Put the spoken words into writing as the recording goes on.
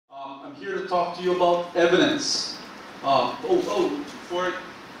I'm here to talk to you about evidence. Before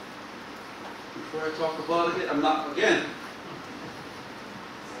I talk about it, I'm not, again.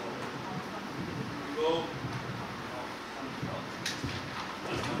 Here we go.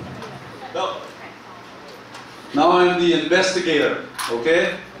 No. Now I'm the investigator,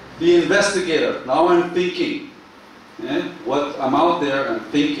 okay? The investigator. Now I'm thinking. What I'm out there, I'm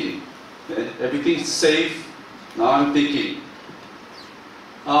thinking. Okay? Everything's safe. Now I'm thinking.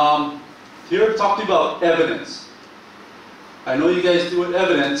 Here to talk to you about evidence. I know you guys do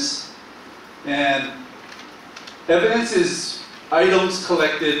evidence, and evidence is items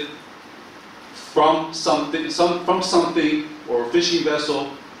collected from something, or a fishing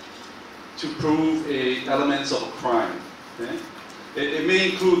vessel to prove elements of a crime. Okay? It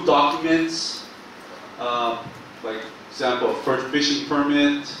may include documents, like example, first fishing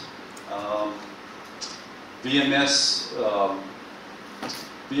permit, VMS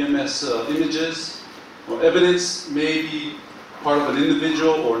images, or evidence may be part of an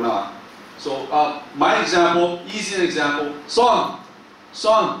individual or not. So my example, easy example, Son,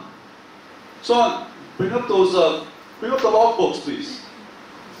 bring up those, bring up the logbooks, please.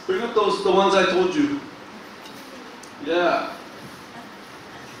 Bring up those, the ones I told you. Yeah.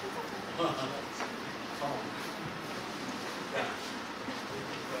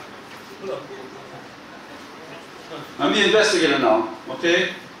 I'm the investigator now,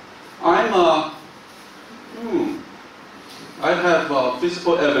 okay? I have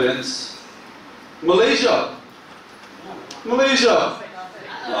physical evidence. Malaysia.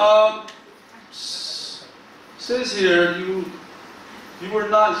 Says here you were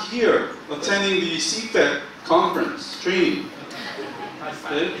not here attending the SEAFDEC conference training.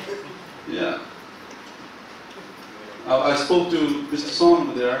 Okay? Yeah. I spoke to Mr. Song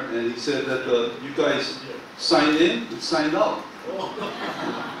over there, and he said that you guys signed in and signed out.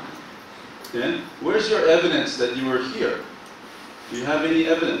 Okay? Where's your evidence that you were here? Do you have any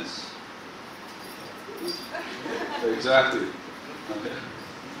evidence? Exactly. Okay.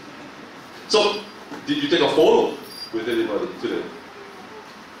 So, did you take a photo with anybody today?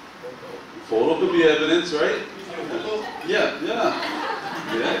 Photo could be evidence, right? Yeah.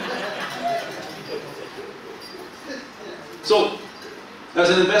 So, as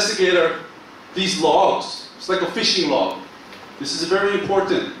an investigator, these logs, it's like a fishing log. This is very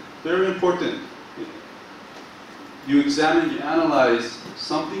important, very important. You examine, you analyze,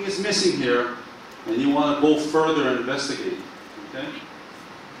 something is missing here, and you want to go further and investigate, okay?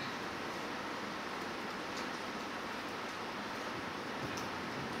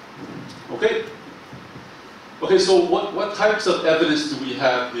 Okay, so what types of evidence do we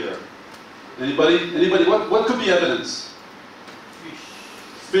have here? Anybody, what could be evidence?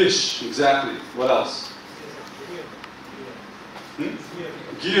 Fish, exactly. What else?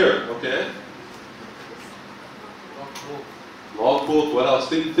 Gear, okay. Logbook, what else?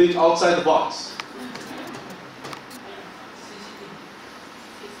 Think outside the box.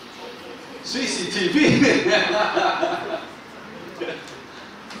 CCTV.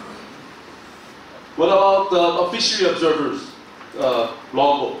 What about fishery observers'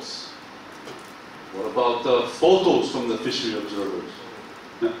 logbooks? What about photos from the fishery observers?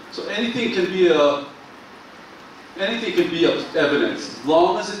 Yeah. So anything can be evidence as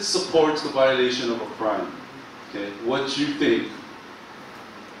long as it supports the violation of a crime. Okay, what you think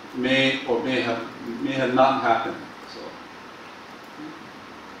may or may have not happened. So,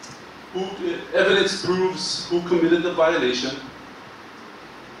 evidence proves who committed the violation,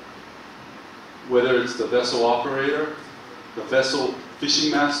 whether it's the vessel operator, the vessel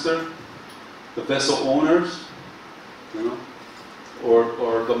fishing master, the vessel owners, you know, or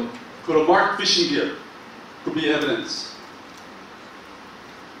could have marked fishing gear, could be evidence.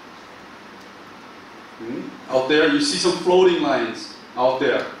 Out there, you see some floating lines out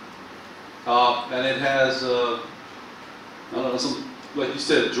there, and it has, I don't know, some, like you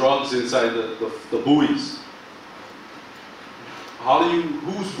said, drugs inside the buoys. How do you,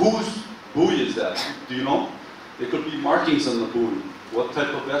 whose buoy is that? Do you know? There could be markings on the buoy. What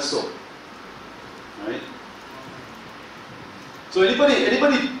type of vessel? Right? So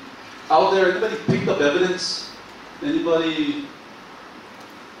anybody out there, anybody picked up evidence? Anybody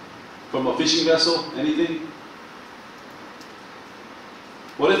from a fishing vessel? Anything?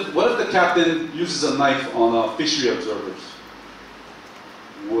 What if the captain uses a knife on fishery observers?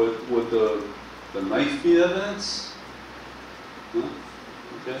 Would the knife be evidence? No?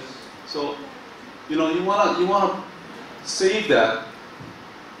 Okay. So, you know, you wanna save that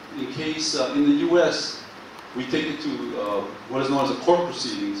in case in the U.S. we take it to what is known as a court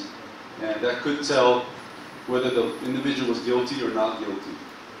proceedings, and that could tell whether the individual was guilty or not guilty.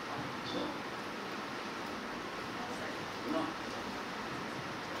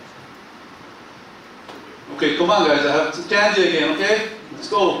 Okay, come on guys, I have some candy again, okay? Let's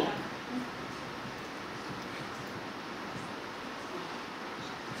go.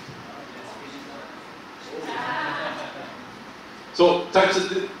 So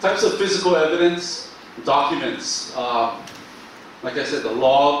types of physical evidence, documents. Like I said, the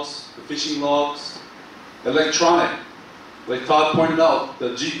logs, the fishing logs, electronic. Like Todd pointed out,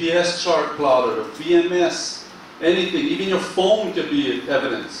 the GPS chart plotter, the VMS, anything, even your phone could be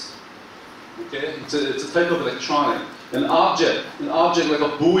evidence. Okay, it's a type of electronic. An object like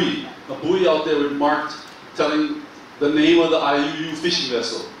a buoy out there with marked telling the name of the IUU fishing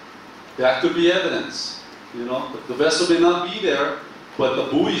vessel. That could be evidence. You know, the vessel may not be there, but the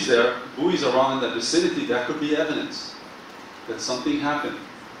buoy's there, buoys around in that vicinity, that could be evidence that something happened.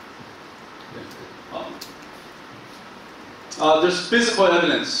 There's physical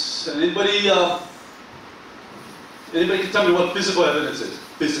evidence. Anybody can tell me what physical evidence is?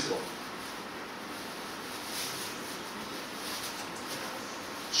 Physical.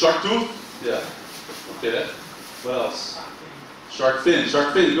 Shark tooth? Yeah. Okay. What else? Shark fin.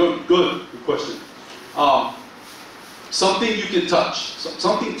 Shark fin. Good question. Something you can touch.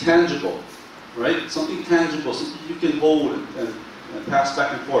 Something tangible, right? Something tangible. Something you can hold and pass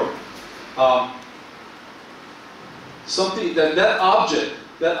back and forth. Something that object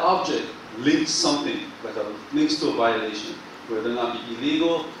links something, links to a violation, whether or not be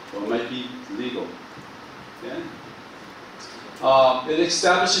illegal or it might be legal. Okay? It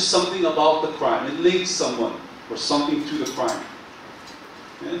establishes something about the crime. It links someone or something to the crime.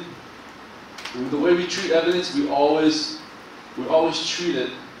 Okay? And the way we treat evidence, we always treat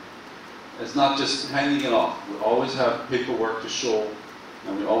it as not just handing it off. We always have paperwork to show,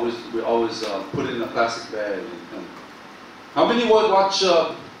 and we always put it in a plastic bag. And how many would watch?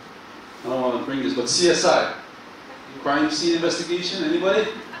 I don't want to bring this, but CSI, crime scene investigation. Anybody?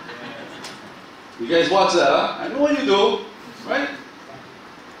 You guys watch that? Huh? I know you do, right?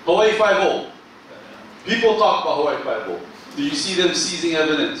 Hawaii 5-0. People talk about Hawaii 5-0. Do you see them seizing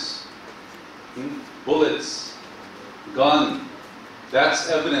evidence? Bullets, gun. That's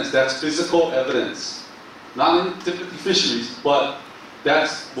evidence. That's physical evidence. Not in typically fisheries, but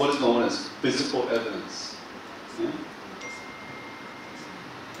that's what is known as physical evidence. Yeah?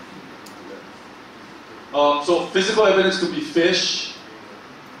 So physical evidence could be fish.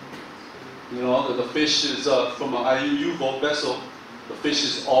 You know, the fish is from an IUU boat vessel. The fish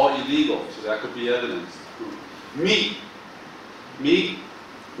is all illegal, so that could be evidence. Meat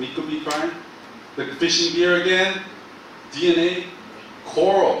could be crime. The fishing gear again, DNA,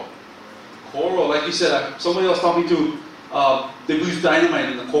 coral, like you said, somebody else talking to, they use dynamite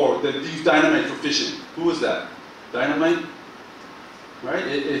in the coral, they use dynamite for fishing. Who was that? Dynamite? Right?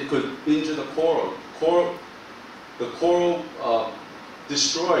 It could injure the coral. The coral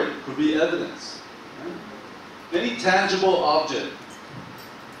destroyed could be evidence. Right? Any tangible object.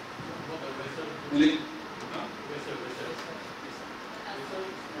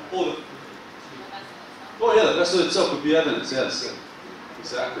 Oh yeah, the vessel itself could be evidence, yes.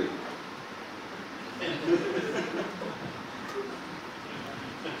 Exactly.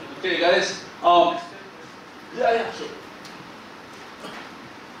 Okay guys, yeah, sure.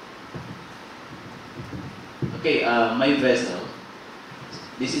 Okay, my vessel,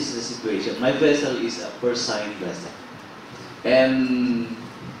 this is the situation. My vessel is a porcine vessel. And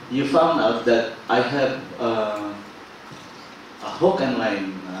you found out that I have a hook and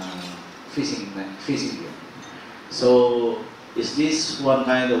line fishing gear. So, is this one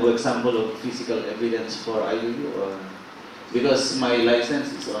kind of example of physical evidence for IUU, or because my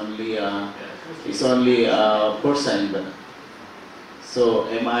license is only porcine, but so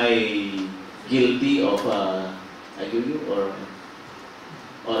am I guilty of IUU,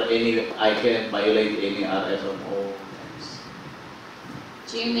 or any I can violate any RFMO?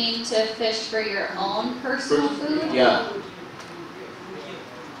 Do you mean to fish for your own personal food? Yeah.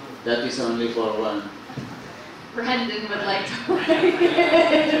 That is only for one. Brendan would like to weigh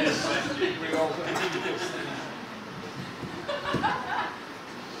in.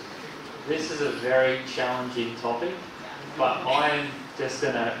 This is a very challenging topic, but I'm just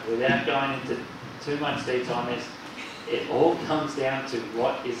going to, without going into too much detail on this, it all comes down to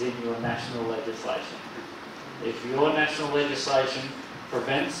what is in your national legislation. If your national legislation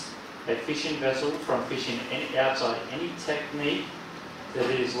prevents a fishing vessel from fishing outside any technique that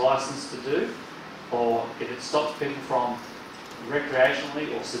it is licensed to do, or if it stops people from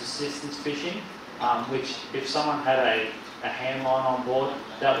recreationally or subsistence fishing, which if someone had a hand line on board,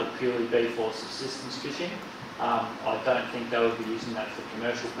 that would purely be for subsistence fishing. I don't think they would be using that for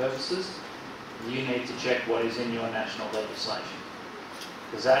commercial purposes. You need to check what is in your national legislation.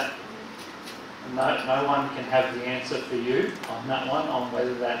 Does that No one can have the answer for you on that one, on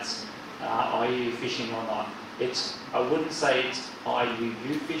whether that's IUU fishing or not. I wouldn't say it's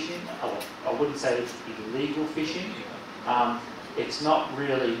IUU fishing, I wouldn't say it's illegal fishing. It's not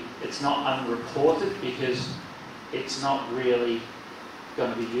unreported because it's not really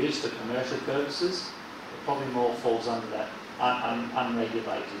going to be used for commercial purposes. It probably more falls under that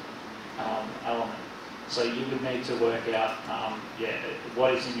unregulated element. So you would need to work out,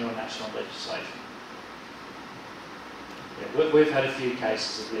 what is in your national legislation. Yeah, we've had a few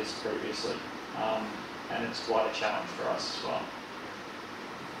cases of this previously, and it's quite a challenge for us as well.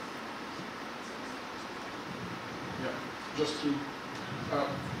 Yeah, just to,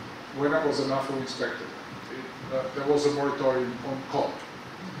 when I was an AFO inspector, there was a moratorium on cod,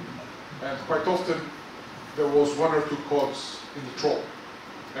 and quite often there was 1 or 2 cods in the trawl,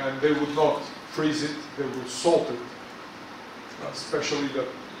 and they would not freeze it, they would salt it, especially the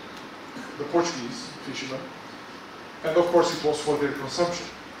Portuguese fishermen, and of course it was for their consumption.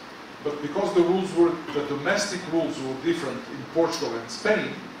 But because the domestic rules were different in Portugal and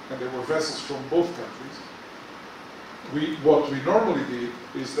Spain, and there were vessels from both countries, what we normally did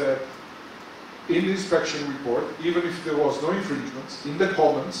is that in the inspection report, even if there was no infringements, in the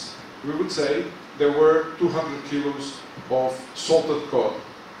comments, we would say there were 200 kilos of salted cod.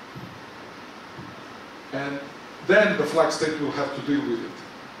 And then the flag state will have to deal with it.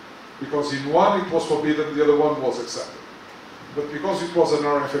 Because in one it was forbidden, the other one was accepted. But because it was an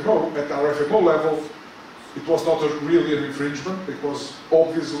RFMO, at RFMO level, it was not really an infringement, because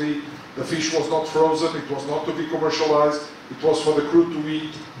obviously the fish was not frozen, it was not to be commercialized, it was for the crew to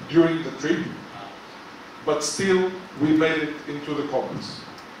eat during the trip. But still, we made it into the comments.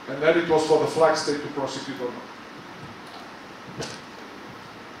 And then it was for the flag state to prosecute or not.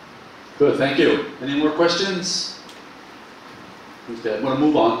 Good, thank you. Any more questions? Okay, I'm going to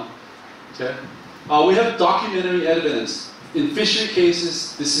move on. Okay. We have documentary evidence. In fishery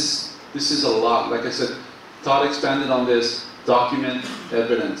cases, this is a lot. Like I said, Todd expanded on this. Document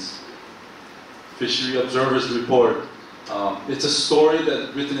evidence. Fishery observers report. It's a story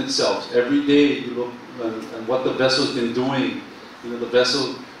that's written itself. Every day you look and what the vessel's been doing. You know, the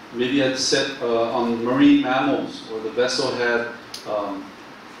vessel maybe had set on marine mammals, or the vessel had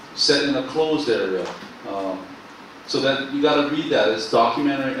set in a closed area. So that you got to read that. It's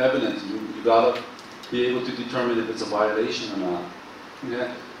documentary evidence. You got to be able to determine if it's a violation or not.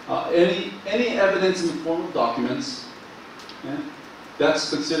 Okay? Any evidence in the form of documents, yeah, that's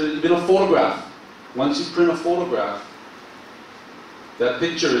considered, even a photograph. Once you print a photograph, that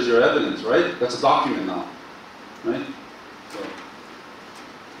picture is your evidence, right? That's a document now, right? So,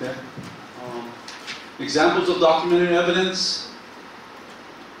 okay. Examples of documentary evidence.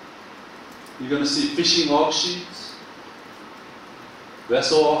 You're going to see fishing log sheets,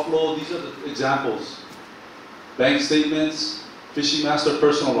 vessel offload. These are the examples. Bank statements, fishing master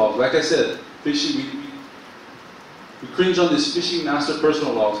personal logs. Like I said, fishing. We cringe on this fishing master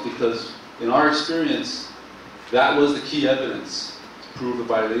personal logs because, in our experience, that was the key evidence to prove the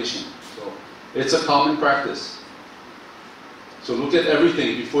violation. So it's a common practice. So look at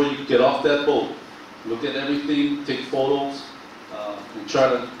everything before you get off that boat. Look at everything, take photos, and try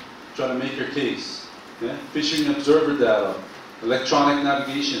to make your case. Yeah? Fishing observer data, electronic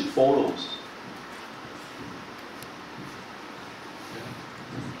navigation, photos.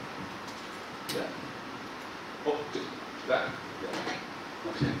 Yeah. Oh, that.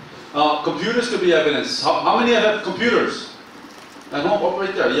 Yeah. Okay. Computers could be evidence. How many have computers? At home, oh,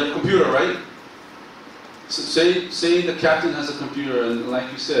 right there. You have a computer, right? So say the captain has a computer, and like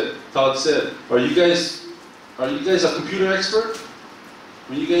you said, Todd said, are you guys a computer expert?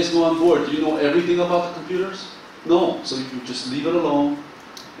 When you guys go on board, do you know everything about the computers? No. So you just leave it alone,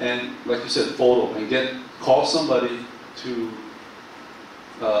 and like you said, photo, and call somebody to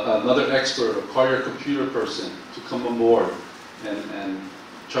another expert, or call your computer person to come on board and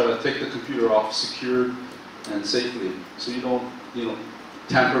try to take the computer off secured and safely, so you don't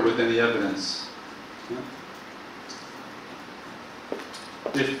tamper with any evidence. Yeah?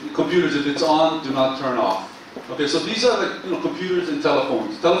 If it's on, do not turn off. Okay, so these are the computers and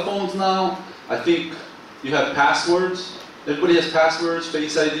telephones. Telephones now, I think you have passwords. Everybody has passwords,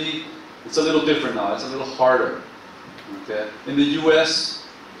 Face ID. It's a little different now. It's a little harder. Okay. In the U.S.,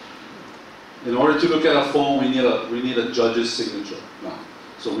 in order to look at a phone, we need a judge's signature now.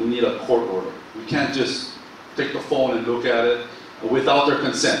 So we need a court order. We can't just take the phone and look at it without their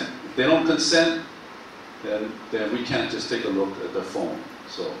consent. If they don't consent, then we can't just take a look at their phone.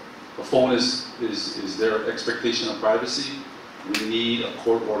 So a phone is their expectation of privacy. We need a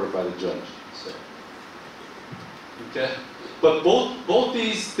court order by the judge. So, okay. But both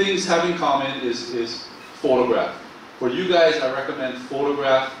these things have in common is photograph. For you guys, I recommend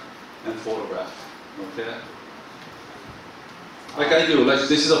photograph and photograph. Okay? Like I do. Like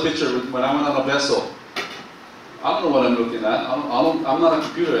this is a picture when I went on a vessel. I don't know what I'm looking at. I'm not a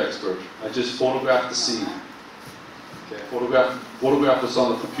computer expert. I just photographed the scene. Okay, photograph was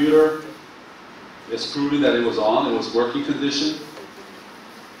on the computer. It's proving that it was on. It was working condition.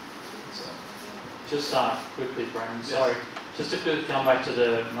 So. Just quickly, Brandon. Sorry, just to come back to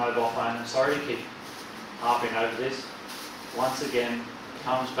the mobile phone. I'm sorry to keep harping over this. Once again,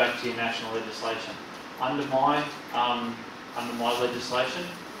 comes back to your national legislation. Under my legislation,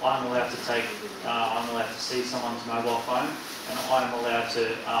 I'm allowed to take, I'm allowed to see someone's mobile phone, and I'm allowed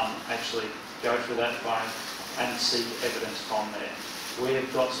to actually go through that phone and seek evidence from there. We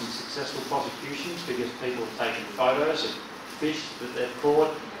have got some successful prosecutions because people have taken photos of fish that they've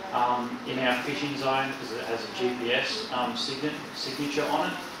caught in our fishing zone because it has a GPS signature on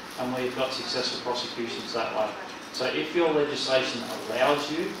it, and we've got successful prosecutions that way. So if your legislation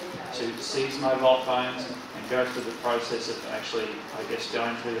allows you to seize mobile phones and go through the process of actually, I guess,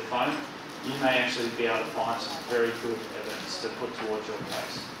 going through the phone, you may actually be able to find some very good evidence to put towards your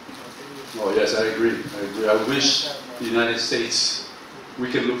case. Oh yes, I agree. I agree. I wish the United States, we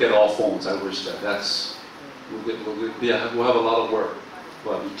could look at all phones. I wish that. We'll have a lot of work,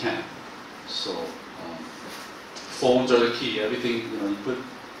 but we can't. So phones are the key. Everything, you put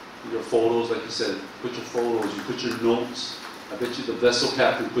your photos, like you said, put your photos, you put your notes. I bet you the vessel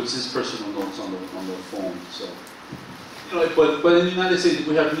captain puts his personal notes on the phone. So, but in the United States,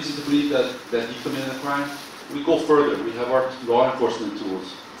 we have reason to believe that he committed a crime. We go further. We have our law enforcement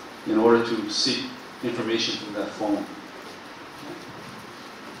tools in order to seek information from that phone.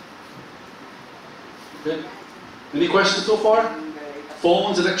 Okay. Any questions so far?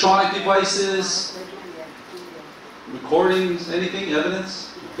 Phones, electronic devices, recordings, anything, evidence?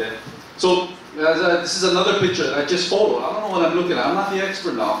 Okay. So this is another picture I just photoed. I don't know what I'm looking at. I'm not the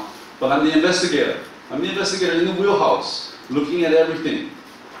expert now, but I'm the investigator. I'm the investigator in the wheelhouse, looking at everything.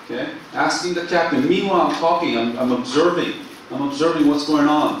 Okay? Asking the captain. Meanwhile, I'm talking. I'm observing. I'm observing what's going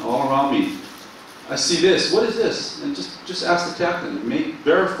on all around me. I see this. What is this? And just ask the captain.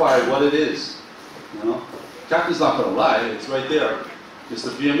 Verify what it is. Captain's not going to lie. It's right there. It's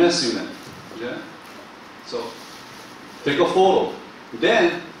the VMS unit. Okay? So take a photo.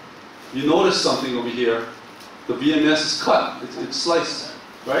 Then you notice something over here. The VMS is cut. It's sliced,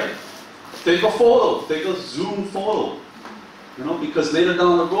 right? Take a photo. Take a zoom photo. Because later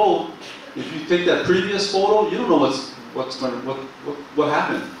down the road, if you take that previous photo, you don't know what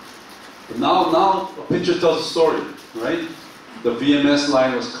happened. But now a picture tells a story, right? The VMS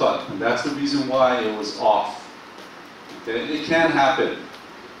line was cut, and that's the reason why it was off. Okay, it can happen.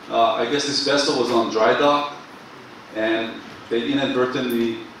 I guess this vessel was on dry dock, and they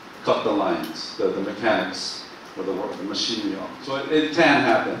inadvertently cut the lines, the mechanics, or the machinery off. So it can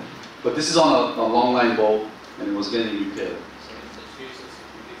happen. But this is on a long line boat, and it was getting repaired. So in such cases,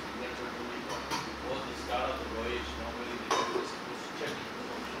 if inadvertently before the start of the voyage, normally they're supposed to check.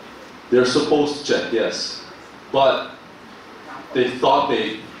 They're supposed to check, yes. But they thought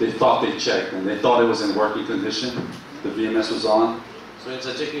they checked, and they thought it was in working condition. The VMS was on. So in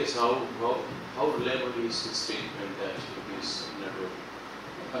such a case, how reliable is his statement that it is inadvertent?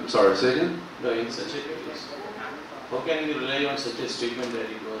 I'm sorry, say again? No, in such a case, how can we rely on such a statement that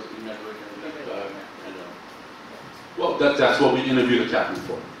it was inadvertent? Well, that's what we interview the captain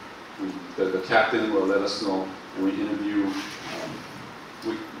for. The captain will let us know, and we interview.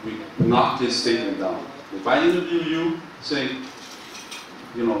 We knock his statement down. If I interview you, saying,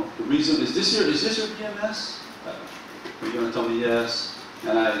 the reason is this your VMS? You're going to tell me yes,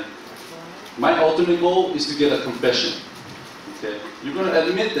 and my ultimate goal is to get a confession. Okay, you're going to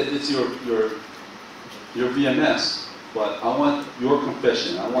admit that it's your VMS, but I want your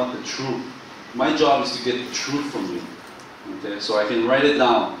confession. I want the truth. My job is to get the truth from you. Okay, so I can write it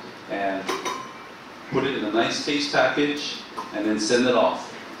down and put it in a nice case package, and then send it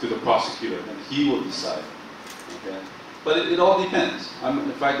off to the prosecutor, and he will decide. Okay, but it all depends.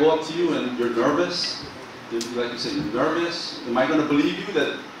 If I go up to you and you're nervous. Like you said, you're nervous. Am I going to believe you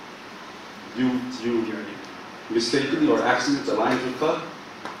that you mistakenly or accidentally the lines were cut?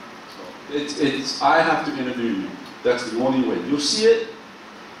 So I have to interview you. That's the only way. You'll see it.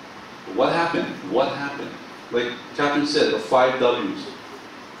 But what happened? What happened? Like Captain said, the 5 W's.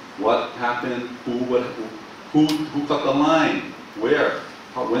 What happened? Who cut the line? Where?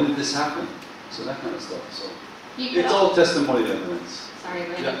 When did this happen? So that kind of stuff. So it's all testimony evidence. Sorry,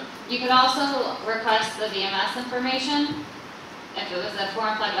 Brandon. Yeah. You could also request the VMS information if it was a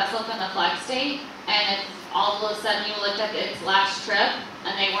foreign flag vessel from the flag state, and if all of a sudden you looked at its last trip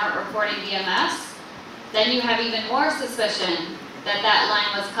and they weren't reporting DMS, then you have even more suspicion that that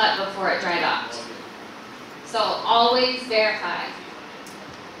line was cut before it dry docked. So always verify.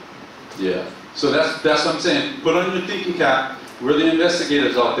 Yeah. So that's what I'm saying. Put on your thinking cap. We're the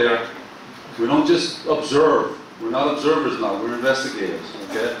investigators out there. We don't just observe. We're not observers now. We're investigators.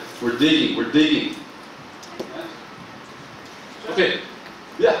 Okay. We're digging. We're digging. Okay.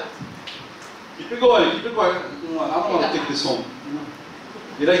 Yeah. Keep it going. Keep it going. I don't want to take this home.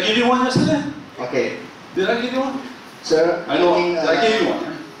 Did I give you one yesterday? Okay. Did I give you one? Sir, I know. think, I gave you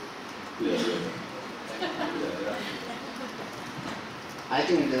one. Yeah. I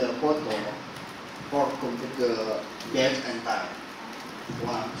think the photo for computer date and time.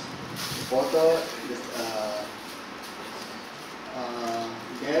 One. The photo is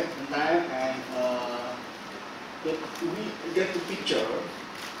date and time, and if we get the picture,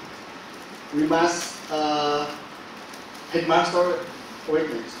 we must headmaster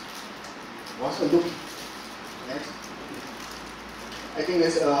witness. What's the look? Next. I think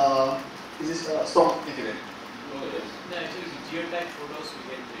this is a strong evidence. No, actually, geotag photos we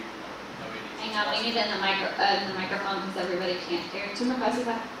get taken nowadays. Hang on, we need it in the microphone because everybody can't hear. Jimon, pass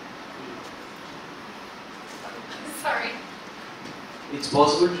that. Sorry. It's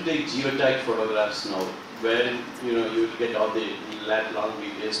possible to take geotag photographs now, where you will get all the lat long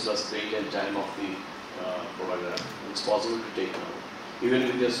details plus date and time of the photograph. It's possible to take now. Even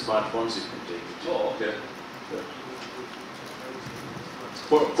with your smartphones, you can take it. Oh, okay. Good.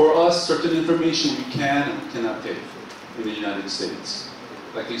 For us, certain information we can and we cannot take in the United States.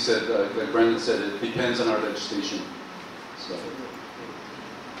 Like you said, like Brandon said, it depends on our legislation. So,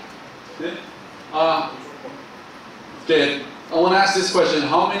 okay. Okay. I want to ask this question: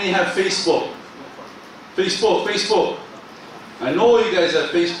 how many have Facebook? Facebook. I know you guys have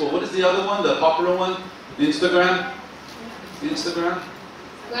Facebook. What is the other one? The popular one? Instagram. Who has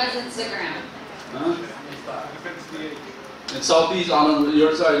Instagram? Huh? In Southeast, on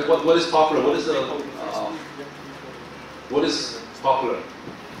your side, what is popular? What is the what is popular?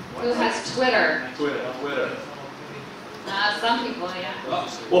 Who has Twitter? Twitter. Some people, yeah.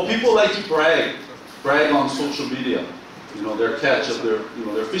 Well, people like to brag on social media. You know, their catch of their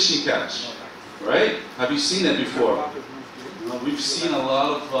fishing catch, right? Have you seen it before? You know, we've seen a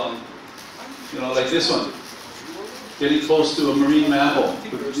lot of, like this one, getting close to a marine mammal.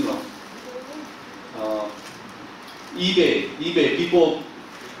 You know, eBay. People,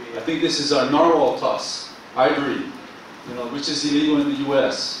 I think this is our narwhal tusk, ivory, which is illegal in the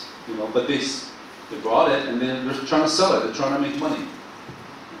U.S. But they brought it and then they're trying to sell it. They're trying to make money.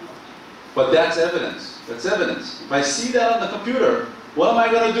 But that's evidence. That's evidence. If I see that on the computer, what am I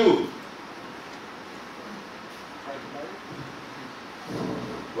going to do?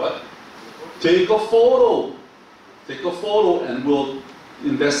 What? Take a photo. Take a photo and we'll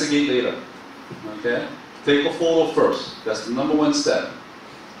investigate later. Okay? Take a photo first. That's the number one step.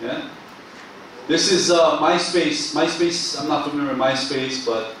 Yeah? This is MySpace. MySpace, I'm not familiar with MySpace,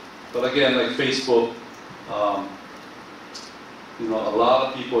 but again, like Facebook, a lot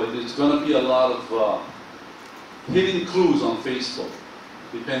of people, there's going to be a lot of hidden clues on Facebook,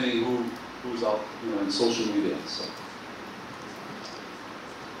 depending who's out, in social media. So.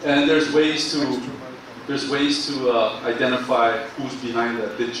 And there's ways to identify who's behind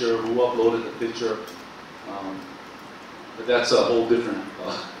that picture, who uploaded the picture. But that's a whole different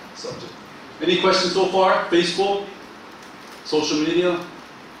subject. Any questions so far? Facebook? Social media?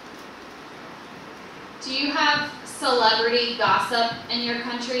 Do you have celebrity gossip in your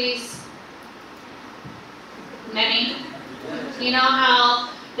countries? Many? You know how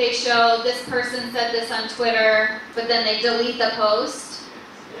they show this person said this on Twitter, but then they delete the post?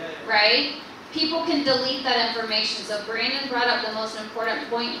 Right? People can delete that information. So Brandon brought up the most important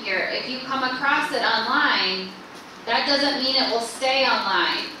point here. If you come across it online, that doesn't mean it will stay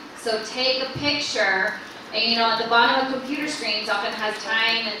online. So take a picture, and at the bottom of computer screens often has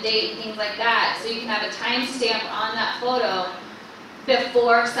time and date and things like that. So you can have a timestamp on that photo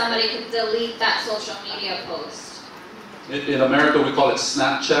before somebody could delete that social media post. In America, we call it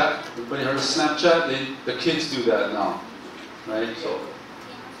Snapchat. Everybody heard of Snapchat? The kids do that now, right? So,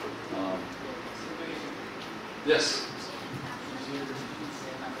 yes.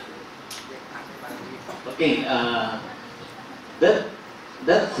 Okay,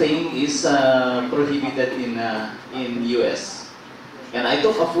 that thing is prohibited in US, and I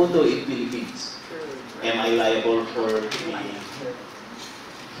took a photo in Philippines. Am I liable for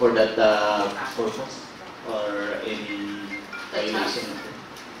that purpose or any violation?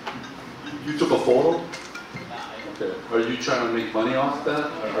 You took a photo? Okay. Are you trying to make money off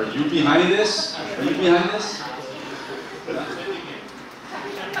that? Are you behind this? Are you behind this?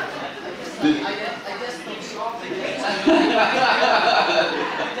 Did-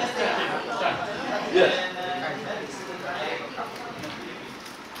 Yes.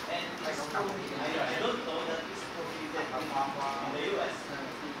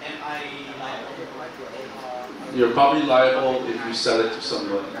 You're probably liable if you sell it to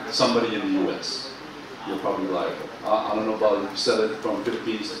somebody in the U.S. You're probably liable. I don't know about if you sell it from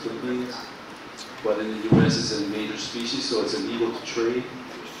Philippines to Philippines, but in the U.S. it's a endangered species, so it's illegal to trade.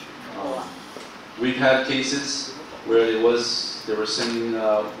 We've had cases where they were sending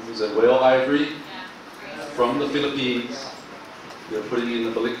whale ivory from the Philippines. They were putting it in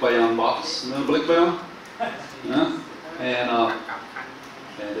the balikbayan box. You know the balikbayan? Yeah?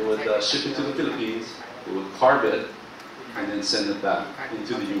 And they would ship it to the Philippines. They would carve it and then send it back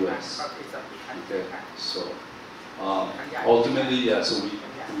into the U.S. Okay, so ultimately, yeah. So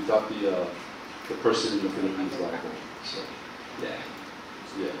we got the person in the Philippines liable. So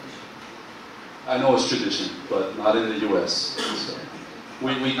yeah. I know it's tradition, but not in the U.S. So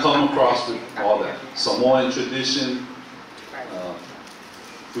we come across with all that Samoan tradition,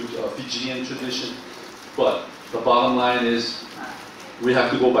 Fijian tradition, but the bottom line is we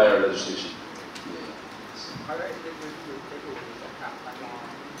have to go by our legislation.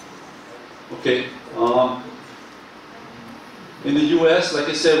 Okay. In the U.S., like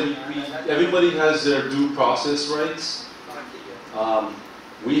I said, everybody has their due process rights.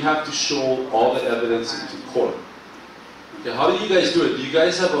 We have to show all the evidence into court. Okay, how do you guys do it? Do you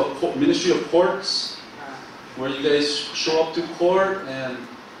guys have a Ministry of Courts where you guys show up to court and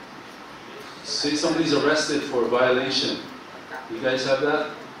say somebody's arrested for a violation? You guys have that?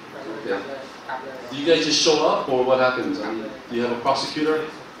 Okay. Do you guys just show up, or what happens? I mean, do you have a prosecutor?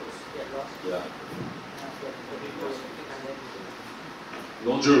 Yeah.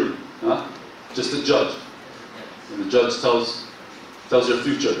 No jury, huh? Just a judge. And the judge tells your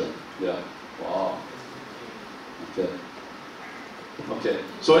future then. Yeah. Wow. Okay. Okay.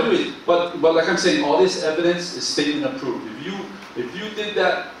 So anyway, but like I'm saying, all this evidence is statement approved. If you did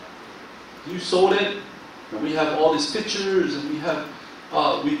that, you sold it, and we have all these pictures, and we have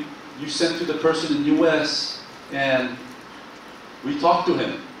you sent to the person in the U.S. and we talked to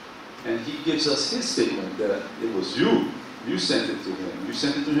him, and he gives us his statement that it was you. You sent it to him. You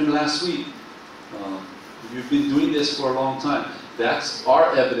sent it to him last week. You've been doing this for a long time. That's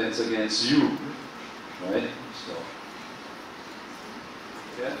our evidence against you, right? So,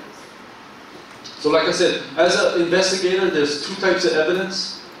 okay. So like I said, as an investigator, there's two types of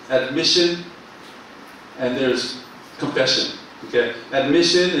evidence: admission and there's confession. Okay.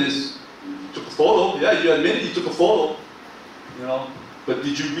 Admission is you took a photo. Yeah, you admitted you took a photo. You know, but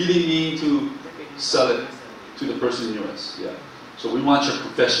did you really mean to sell it to the person in the U.S.? Yeah. So we want your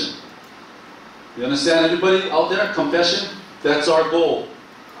confession. You understand, everybody out there? Confession? That's our goal.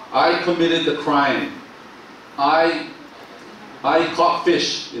 I committed the crime. I caught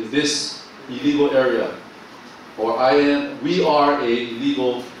fish in this illegal area. Or we are a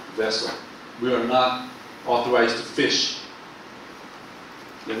illegal vessel. We are not authorized to fish.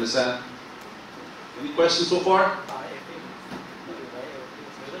 You understand? Any questions so far?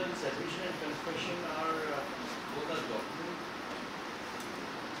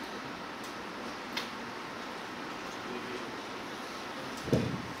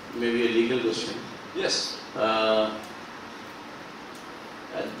 Maybe a legal question. Yes.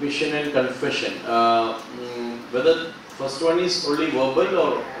 Admission and confession. Whether first one is only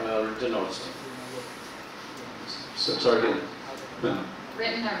verbal or written also? So, sorry again.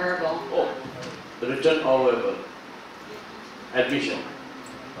 Written or verbal? Oh, written or verbal. Admission.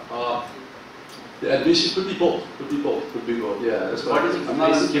 The admission could be both. Could be both. Could be both. Yeah. That's what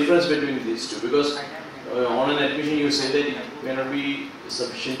is the difference between these two? Because on an admission you say that it may not be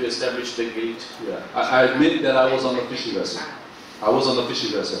sufficient to establish the guilt. Yeah. I admit that I was on the fishing vessel. I was on the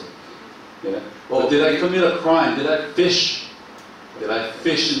fishing vessel. Yeah. But did I commit a crime? Did I fish? Did I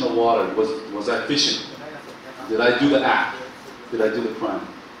fish in the water? Was I fishing? Did I do the act? Did I do the crime?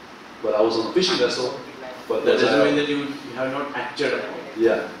 But I was on the fishing vessel. But that doesn't mean that you have not acted upon.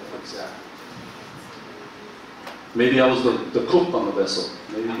 Yeah, exactly. Maybe I was the cook on the vessel.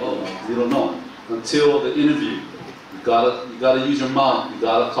 Maybe you don't know. Until the interview, you gotta use your mouth. You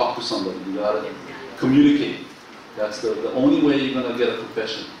gotta talk to somebody. You gotta communicate. That's the only way you're gonna get a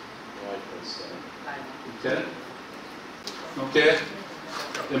confession. Okay. Okay.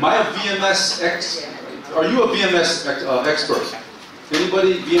 Am I a VMS Are you a VMS expert?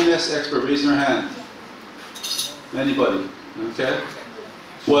 Anybody VMS expert? Raise your hand. Anybody? Okay.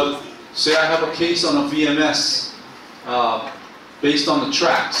 Well, say I have a case on a VMS based on the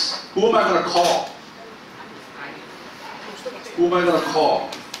tracks. Who am I going to call? Who am I going to call?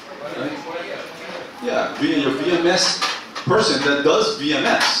 Right? Yeah, via your VMS person that does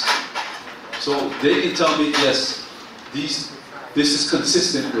VMS. So they can tell me, yes, this is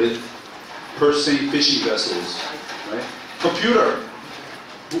consistent with per se fishing vessels. Right? Computer.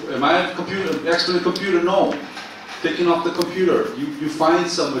 Am I a computer expert in computer? No. Taking off the computer. You find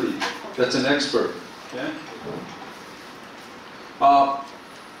somebody that's an expert. Okay? I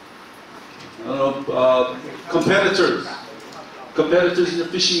don't know, competitors in the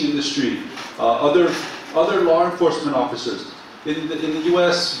fishing industry, other law enforcement officers. In the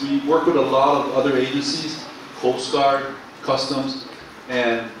U.S., we work with a lot of other agencies, Coast Guard, Customs,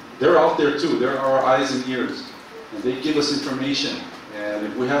 and they're out there too. They're our eyes and ears, and they give us information. And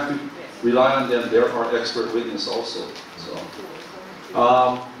if we have to rely on them, they're our expert witness also. So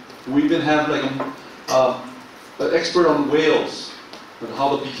we even have like an expert on whales and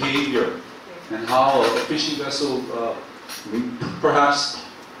how the behavior and how a fishing vessel perhaps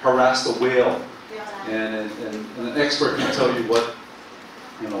harassed a whale, and an expert can tell you what,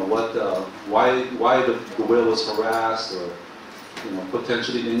 why the whale was harassed or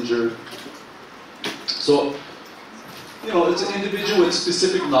potentially injured. So it's an individual with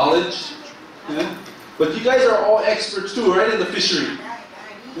specific knowledge, yeah? But you guys are all experts too, right? In the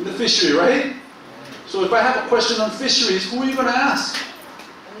fishery, right? So if I have a question on fisheries, who are you going to ask?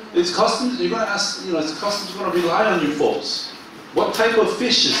 It's Customs. You're going to ask. It's Customs going to rely on you folks. What type of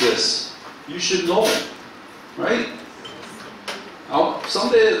fish is this? You should know, right?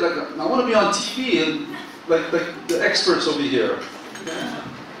 Someday, I want to be on TV and like the experts over here.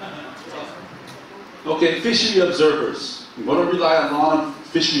 Okay, fishery observers. I'm going to rely on a lot of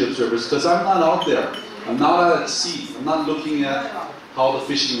fishery observers because I'm not out there. I'm not out at sea. I'm not looking at how the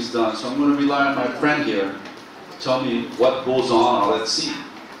fishing is done. So I'm going to rely on my friend here to tell me what goes on out at sea.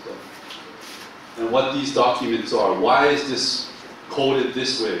 And what these documents are. Why is this coded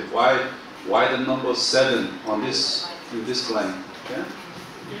this way? Why the number 7 on this in this blank? Okay?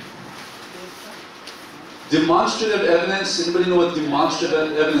 Demonstrative evidence. Anybody know what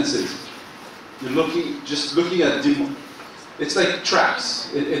demonstrative evidence is? You're just looking at it's like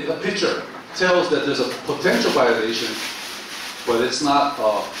tracks. A picture tells that there's a potential violation, but it's not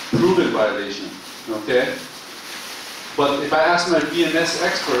a proven violation. Okay? But if I ask my VMS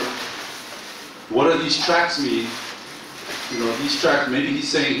expert, what do these tracks mean? These tracks, maybe he's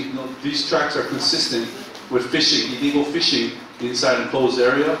saying, these tracks are consistent with fishing, illegal fishing inside an enclosed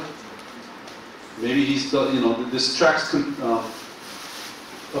area. Maybe he's, this tracks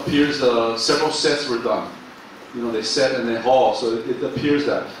appears several sets were done. They set and they haul, so it appears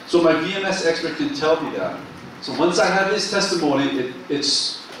that. So my VMS expert can tell me that. So once I have his testimony,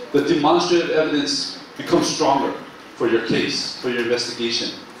 it's the demonstrative evidence becomes stronger for your case, for your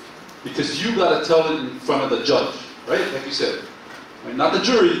investigation. Because you got to tell it in front of the judge, right? Like you said. Right? Not the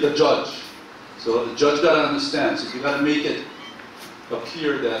jury, the judge. So the judge got to understand. So you got to make it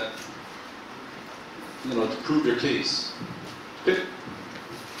appear that, to prove your case. Okay?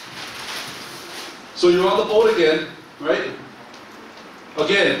 So you're on the boat again, right?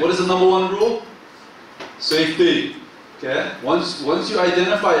 Again, what is the number 1 rule? Safety. Okay? Once you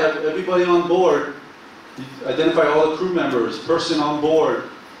identify everybody on board, you identify all the crew members, person on board,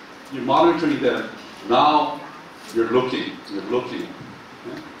 you're monitoring them. Now you're looking.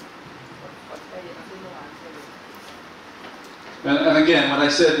 Okay? And again, when I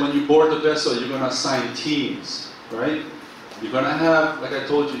said when you board the vessel, you're going to assign teams, right? You're going to have, like I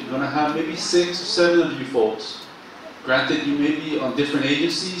told you, you're going to have maybe 6 or 7 of you folks. Granted, you may be on different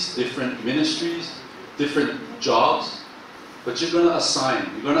agencies, different ministries, different jobs, but you're going to assign.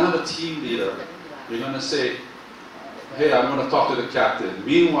 You're going to have a team leader. You're going to say, hey, I'm going to talk to the captain.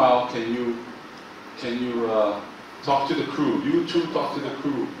 Meanwhile, can you talk to the crew? You two talk to the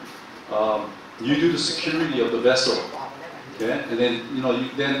crew. You do the security of the vessel. Okay? And then,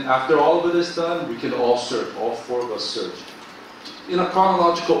 then after all of it is done, we can all search. All 4 of us search. In a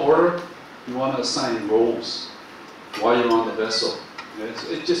chronological order, you want to assign roles while you're on the vessel. Okay? So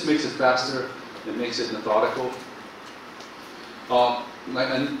it just makes it faster. It makes it methodical.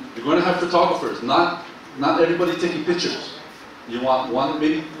 And you're going to have photographers. Not everybody taking pictures. You want one,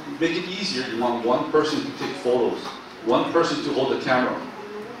 maybe make it easier. You want one person to take photos, one person to hold the camera.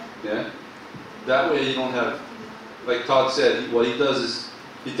 Yeah? That way you don't have, like Todd said, what he does is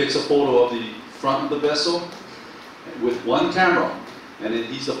he takes a photo of the front of the vessel with one camera, and then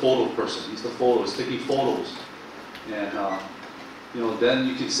he's the photo person. He's the photo, he's taking photos. And then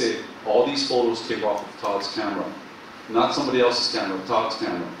you can say all these photos came off of Todd's camera, not somebody else's camera, Todd's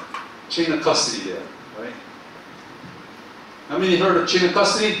camera. Chain of custody there, right? How many heard of chain of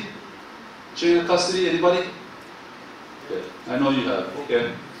custody? Chain of custody, anybody? Okay, I know you have,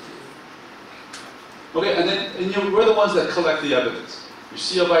 okay. Okay, and then we're the ones that collect the evidence. You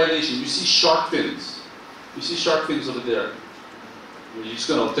see a violation, you see shark fins. You see shark fins over there. You're just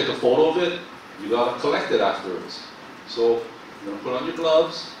gonna take a photo of it, you gotta collect it afterwards. So, you're gonna put on your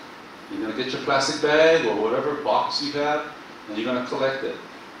gloves, you're gonna get your plastic bag or whatever box you have, and you're gonna collect it.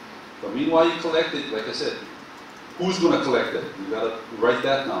 But meanwhile you collect it, like I said, who's gonna collect it? You gotta write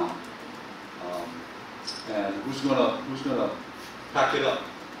that down. And who's gonna pack it up?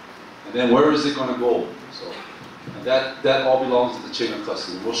 And then where is it gonna go? So, and that all belongs to the chain of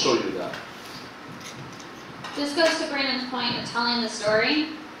custody. We'll show you that. This goes to Brandon's point of telling the story.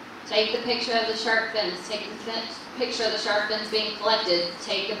 Take the picture of the shark fins. Take the picture of the shark fins being collected.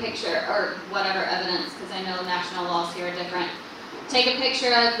 Take a picture, or whatever evidence, because I know national laws here are different. Take a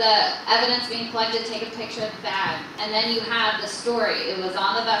picture of the evidence being collected, take a picture of the bag, and then you have the story. It was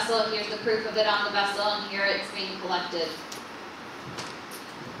on the vessel, here's the proof of it on the vessel, and here it's being collected.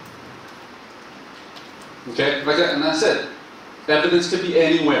 Okay, and I said, evidence can be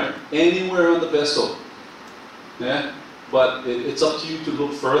anywhere on the vessel. Yeah, but it's up to you to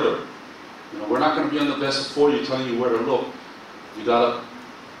look further. You know, we're not going to be on the vessel for you, telling you where to look. You gotta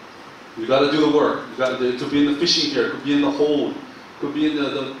do the work. It could be in the fishing gear, it could be in the hold, it could be in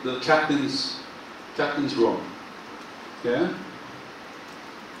the captain's room. Okay?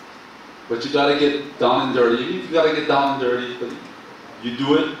 But you gotta get down and dirty. Even if you gotta get down and dirty, but you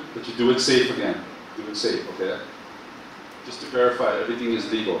do it, but you do it safe again. Do it safe, okay? Just to verify everything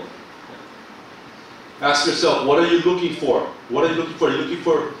is legal. Ask yourself, what are you looking for? What are you looking for? Are you looking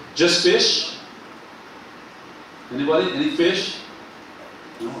for just fish? Anybody? Any fish?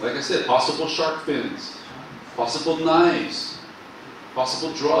 No, like I said, possible shark fins, possible knives,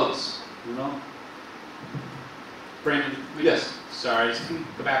 possible drugs, you know? Brandon? Yes. Sorry, just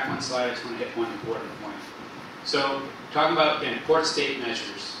go back one slide, I just want to hit one important point. So, talking about, again, port state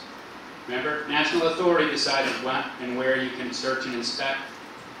measures. Remember, national authority decided what and where you can search and inspect.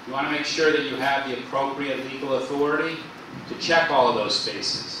 You want to make sure that you have the appropriate legal authority to check all of those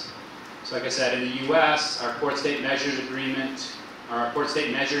spaces. So like I said, in the US, our Port State Measures Agreement, our Port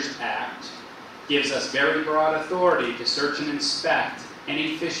State Measures Act, gives us very broad authority to search and inspect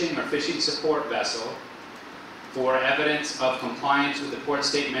any fishing or fishing support vessel for evidence of compliance with the Port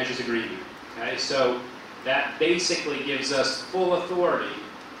State Measures Agreement. Okay, so that basically gives us full authority.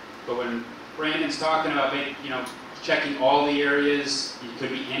 But when Brandon's talking about, checking all the areas, you could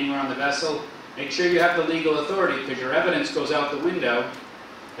be anywhere on the vessel, make sure you have the legal authority, because your evidence goes out the window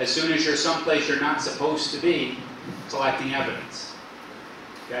as soon as you're someplace you're not supposed to be collecting evidence.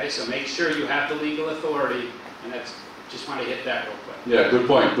 Okay, so make sure you have the legal authority, and that's, just want to hit that real quick. Yeah, good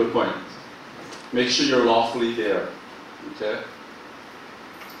point, good point. Make sure you're lawfully there, okay?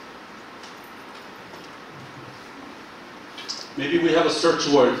 Maybe we have a search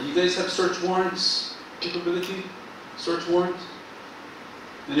warrant. Do you guys have search warrants capability? Search warrant?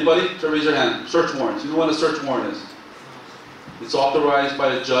 Anybody? Raise your hand. Search warrants. You know what a search warrant is? It's authorized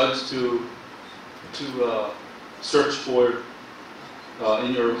by a judge to search for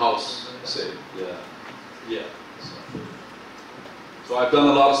in your house, say. Yeah. So I've done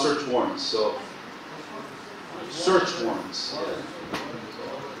a lot of search warrants. So search warrants. Yeah.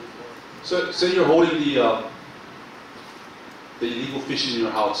 So say you're holding the illegal fish in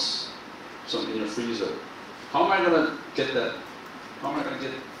your house, something in your freezer. How am I going to get that? How am I going to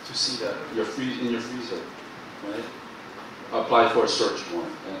get to see that in your freezer? Right? Apply for a search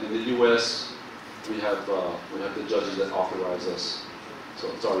warrant. And in the U.S., we have the judges that authorize us. So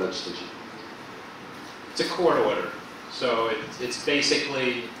it's our legislation. It's a court order. So it's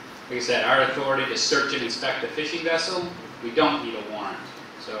basically, like I said, our authority to search and inspect a fishing vessel. We don't need a warrant.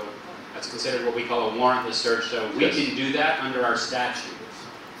 So that's considered what we call a warrantless search. So we can do that under our statute.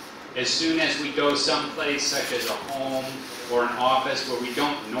 As soon as we go someplace such as a home or an office where we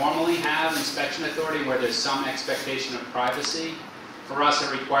don't normally have inspection authority, where there's some expectation of privacy, for us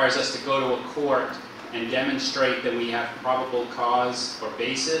it requires us to go to a court and demonstrate that we have probable cause or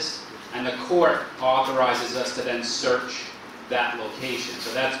basis, and the court authorizes us to then search that location.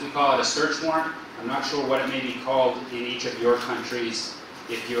 So we call it a search warrant. I'm not sure what it may be called in each of your countries.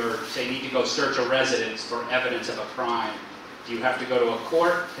 If you're, say, need to go search a residence for evidence of a crime, do you have to go to a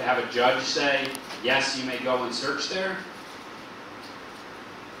court to have a judge say, yes, you may go and search there?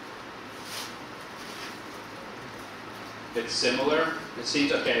 It's similar. It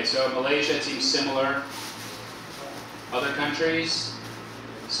seems, okay, so Malaysia, it seems similar. Other countries,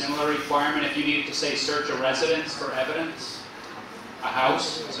 similar requirement if you needed to, say, search a residence for evidence. A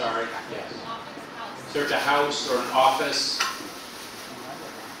house, sorry, yes. Search a house or an office.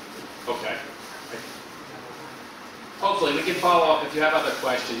 Okay. Hopefully, we can follow up if you have other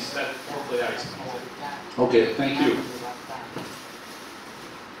questions. Hopefully that explains it. Okay, thank you.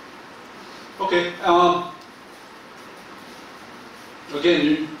 Okay,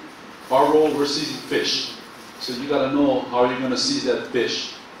 again, our role, we're seizing fish. So you gotta know how you're gonna seize that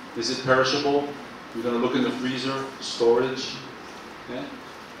fish. Is it perishable? You're gonna look in the freezer, storage. Okay?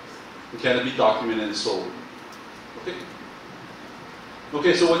 And can it be documented and sold? Okay.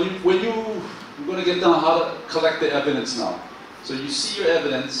 Okay, so you're gonna get down how to collect the evidence now. So you see your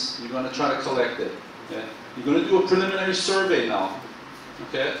evidence, you're gonna try to collect it. Okay? You're gonna do a preliminary survey now.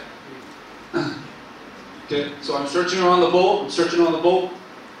 Okay? Okay, so I'm searching around the boat,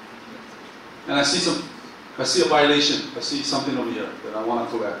 and I see a violation. I see something over here that I want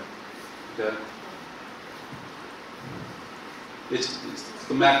to collect. Okay? It's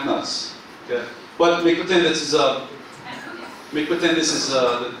the MAC nuts. Okay? But make pretend this is the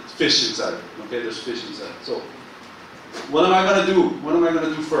fish inside. Okay, there's fish inside. So what am I gonna do? What am I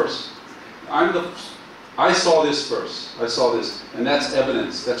gonna do first? I saw this first. I saw this, and that's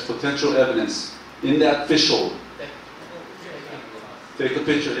evidence. That's potential evidence in that fish hole. Take a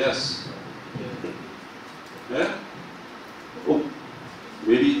picture, yes. Yeah? Oh,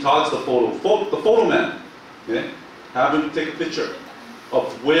 maybe Todd's the photo man. Okay? Have him take a picture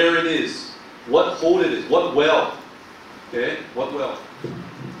of where it is, what hole it is, what well. Okay? What well.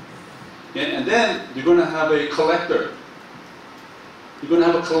 Okay? And then you're going to have a collector. You're going to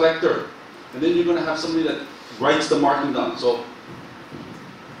have a collector. And then you're going to have somebody that writes the marking down. So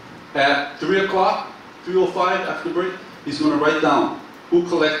at 3 o'clock, 3:05 after break, he's going to write down who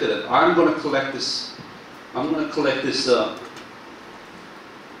collected it. I'm going to collect this. I'm going to collect the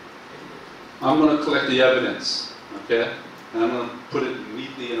evidence. Okay? And I'm going to put it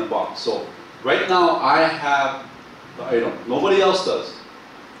neatly in a box. So right now I have the item. Nobody else does.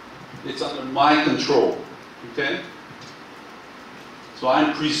 It's under my control. Okay? So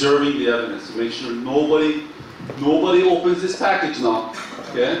I'm preserving the evidence to make sure nobody opens this package now.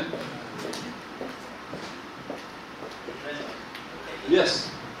 Okay? Yes?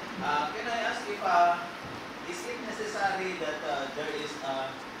 Can I ask if is it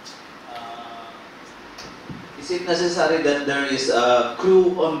necessary that there is a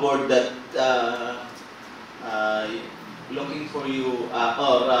crew on board that looking for you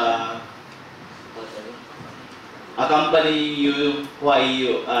or accompanying you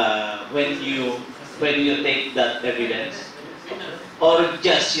when you take that evidence, or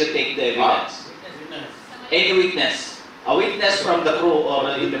just you take the evidence? Any witness, a witness from the crew or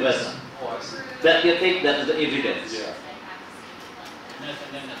in the vessel, that you take that the evidence. Yeah.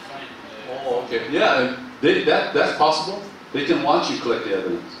 Oh, okay. Yeah, that's possible. They can watch you collect the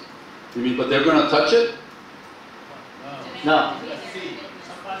evidence. You mean, but they're going to touch it? No.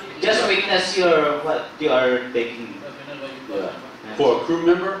 Just witness what you are taking. Yeah. For a crew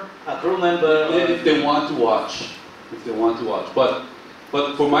member? A crew member. If they want to watch. If they want to watch. But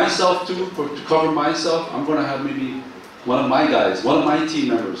for myself too, to cover myself, I'm going to have maybe one of my guys, one of my team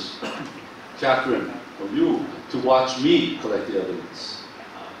members, Catherine or you, to watch me collect the evidence.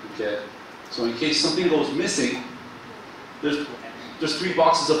 Okay? So in case something goes missing, there's 3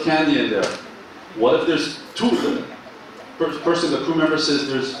 boxes of candy in there. What if there's 2 of them? The crew member says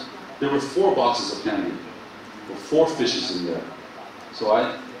there were 4 boxes of candy, or 4 fishes in there. So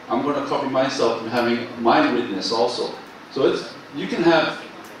I'm going to cover myself from having my witness also. So you can have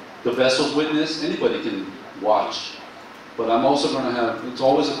the vessel's witness, anybody can watch. But I'm also going to have, it's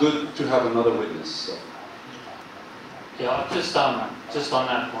always good to have another witness. So. Yeah, just on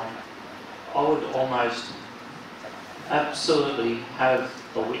that point, I would almost absolutely have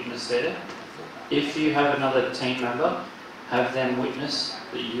a witness there. If you have another team member, have them witness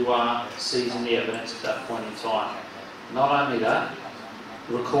that you are seizing the evidence at that point in time. Not only that,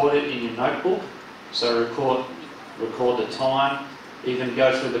 record it in your notebook. So record the time, even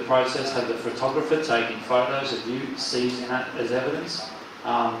go through the process, have the photographer taking photos of you seizing that as evidence.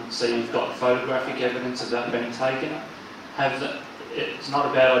 So you've got photographic evidence of that being taken. It's not a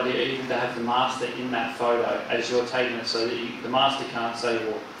bad idea even to have the master in that photo as you're taking it, so that the master can't say,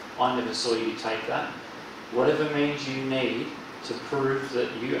 well, I never saw you take that. Whatever means you need to prove that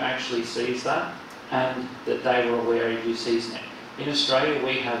you actually seized that and that they were aware of you seizing it. In Australia,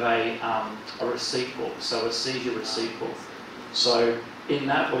 we have a receipt book, so a seizure receipt book. So in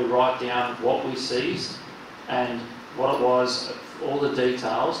that, we write down what we seized and what it was, all the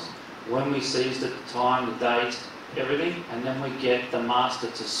details, when we seized at the time, the date, everything, and then we get the master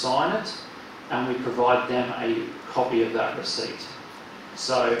to sign it and we provide them a copy of that receipt.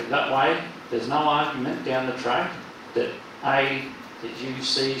 So that way, there's no argument down the track that A, that you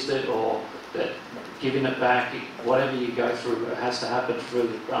seized it or that giving it back, whatever you go through, it has to happen through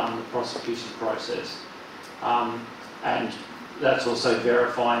the prosecution process. And that's also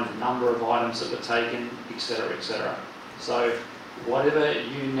verifying the number of items that were taken, etc., etc. So whatever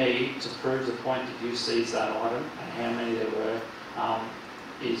you need to prove the point that you seized that item and how many there were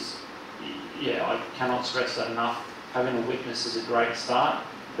is, yeah, I cannot stress that enough. Having a witness is a great start,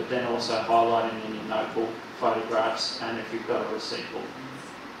 but then also highlighting in your notebook photographs and if you've got a receipt book.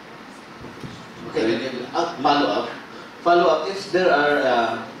 Okay, follow up. If there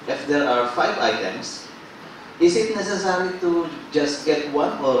are 5 items, is it necessary to just get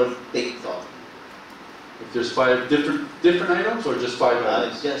one or take thought? If there's 5 different items or just 5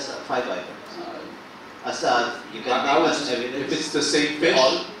 items? Just 5 items. As you can I would take as evidence. if it's the same fish,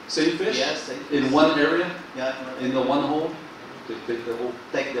 Yes, same fish. in one area, Yeah. in the one hole, take the whole.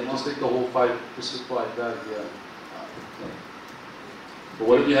 Take them Just all. take the whole 5, just 5 bags, yeah. But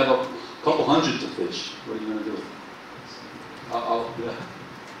what if you have a couple hundreds of fish? What are you going to do? Yeah.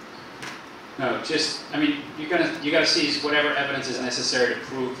 No, just, I mean, you gotta seize whatever evidence is necessary to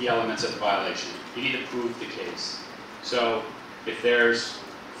prove the elements of the violation. You need to prove the case. So if there's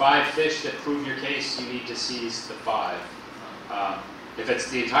 5 fish that prove your case, you need to seize the 5. If it's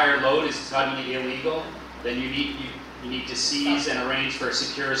the entire load is suddenly illegal, then you need to seize and arrange for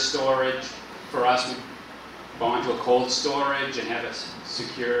secure storage. For us, we go onto a cold storage and have it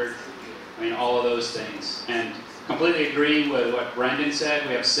secured. I mean, all of those things. And completely agree with what Brendan said.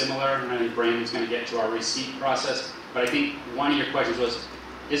 We have similar, and I think Brandon's going to get to our receipt process. But I think one of your questions was,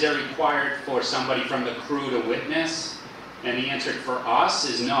 is it required for somebody from the crew to witness? And the answer for us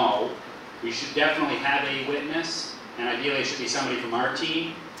is no. We should definitely have a witness, and ideally it should be somebody from our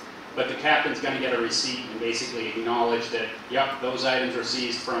team. But the captain's going to get a receipt and basically acknowledge that, yep, those items were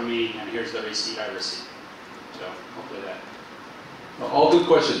seized from me, and here's the receipt I received. So hopefully that. All good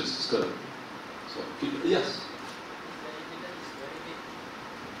questions. It's good. So, yes.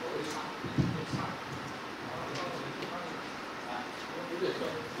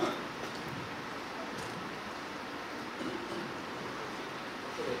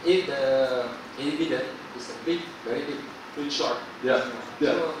 If the evidence is a very big shark, Yeah.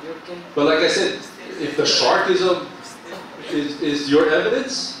 Yeah. so you can. But like I said, if the shark is your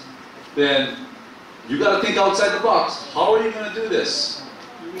evidence, then you got to think outside the box. How are you going to do this?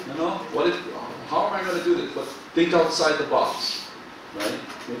 You know, how am I going to do this? But think outside the box, right?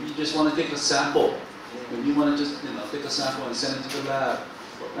 Maybe you just want to take a sample. Maybe you want to just take a sample and send it to the lab.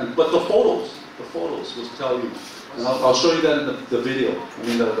 But the photos will tell you. And I'll show you that in the video. I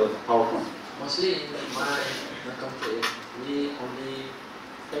mean the PowerPoint. Mostly in my country, we only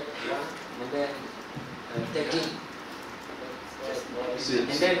take one and then taking. See, And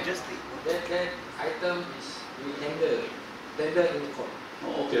then that item is we tender in court.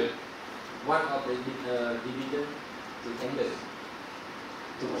 oh, okay. One of the dividend to tender.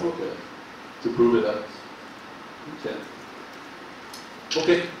 Okay. To prove it up. Okay.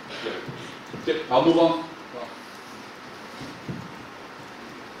 Okay. Okay. I'll move on.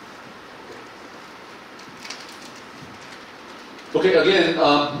 Okay, again,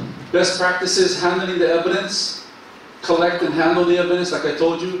 best practices, handling the evidence, collect and handle the evidence, like I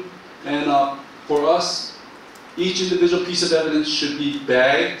told you. And for us, each individual piece of evidence should be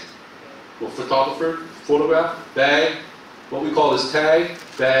bagged, or photographed, bagged, what we call is tagged,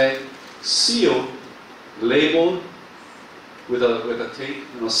 bagged, sealed, labeled with a tape,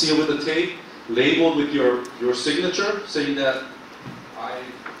 sealed with a tape, labeled with your signature, saying that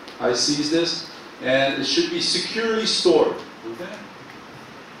I seized this, and it should be securely stored. Okay.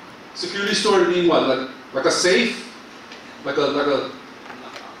 Securely stored mean what? Like a safe, like a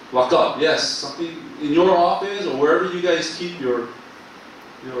lockup. Yes, something in your office or wherever you guys keep your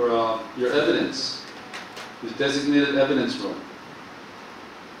evidence. This designated evidence room.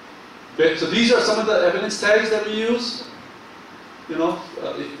 Okay, so these are some of the evidence tags that we use.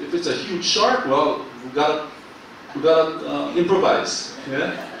 If it's a huge shark, well, we gotta improvise.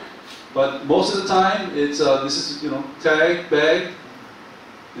 Yeah. But most of the time, it's this is tagged, bagged,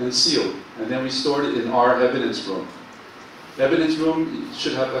 and sealed, and then we store it in our evidence room. Evidence room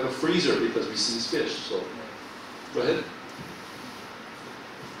should have like a freezer because we seize fish. So, go ahead.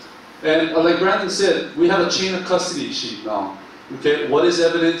 And like Brandon said, we have a chain of custody sheet now. Okay, what is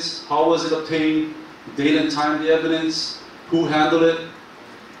evidence? How was it obtained? Date and time of the evidence? Who handled it?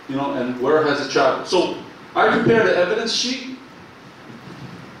 And where has it traveled? So I prepared an evidence sheet.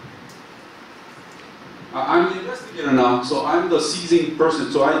 I'm the investigator now, so I'm the seizing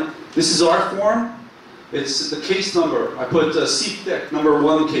person. So this is our form. It's the case number. I put SEAFDEC number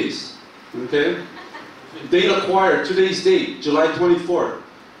 1 case. Okay? Date acquired, today's date, July 24th.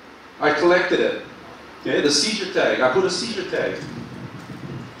 I collected it. Okay, the seizure tag, I put a seizure tag.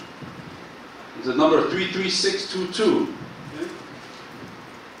 It's a number 33622. Okay.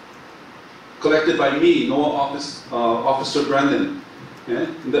 Collected by me, NOAA Officer Brandon.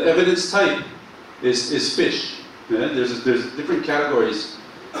 Okay. And the evidence type is fish. Okay. There's different categories.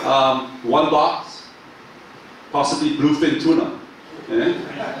 One box, possibly bluefin tuna. Okay.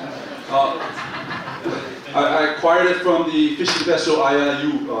 I acquired it from the fishing vessel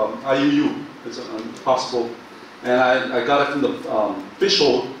IUU. It's possible. And I got it from the fish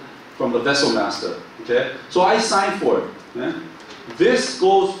hold from the vessel master. Okay? So I signed for it. Yeah? This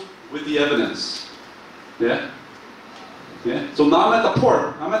goes with the evidence. Yeah? Yeah? So now I'm at the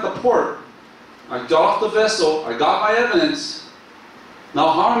port. I got off the vessel. I got my evidence.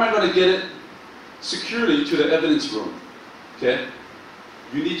 Now how am I going to get it securely to the evidence room? Okay?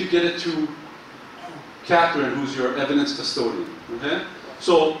 You need to get it to Catherine, who's your evidence custodian. Okay?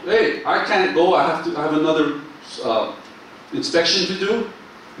 So, hey, I can't go. I have another inspection to do.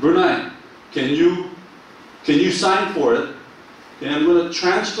 Brunei, can you sign for it? Okay, I'm going to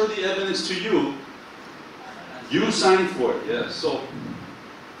transfer the evidence to you. You sign for it. Yes. So,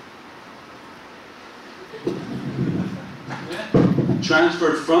 okay.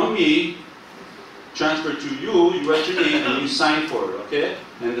 Transferred from me, transferred to you. You write your name and you sign for it. Okay,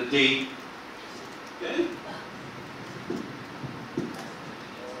 and the date. Okay.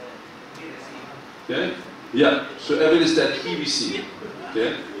 Okay? Yeah, so evidence that he received.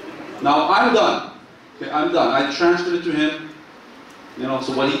 Okay? Now I'm done. Okay, I'm done. I transferred it to him. You know,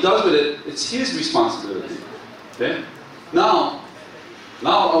 so what he does with it, it's his responsibility. Okay? Now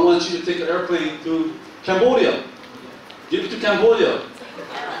I want you to take an airplane to Cambodia. Give it to Cambodia.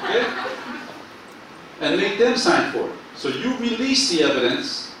 Okay? And make them sign for it. So you release the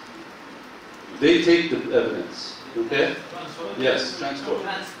evidence, they take the evidence. Okay? Yes, transport.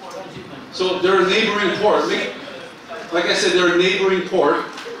 So they're a neighboring port. Like I said, they're a neighboring port.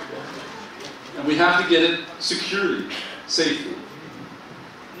 And we have to get it securely, safely.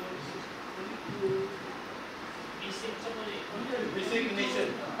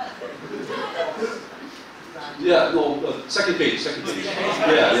 Yeah, no, second page.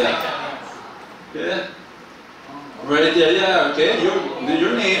 Yeah. Yeah. Right there, yeah, okay.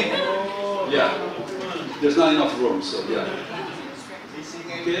 Your name. Yeah. There's not enough room, so yeah.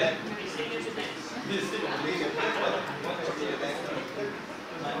 Okay.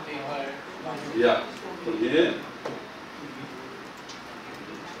 Yeah. From here.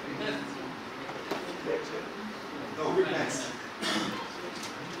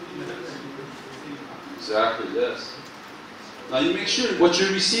 Exactly, yes. Now you make sure what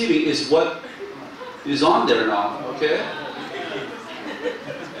you're receiving is what is on there now, okay?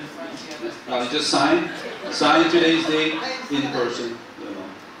 Now you just sign today's date in person, you know,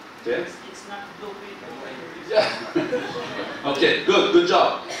 okay? Yeah. Okay, good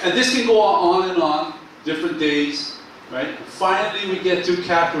job. And this can go on and on, different days, right? Finally we get to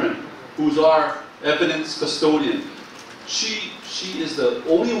Catherine, who's our evidence custodian. She is the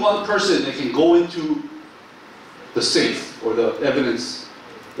only one person that can go into the safe or the evidence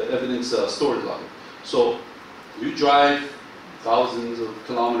storage locker. So you drive thousands of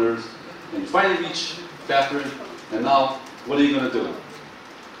kilometers and you finally reach Catherine, and now what are you going to do?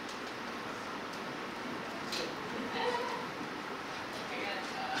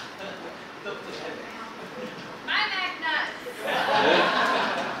 My magnet. I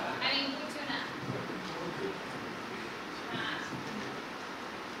mean, tuna.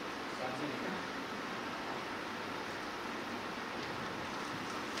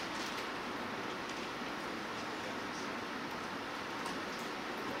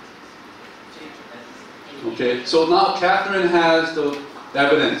 Okay, so now Catherine has the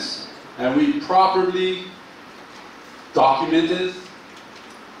evidence, and we properly documented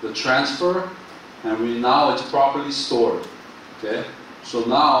the transfer, and now it's properly stored. Okay, so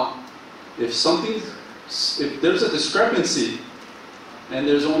now if there's a discrepancy, and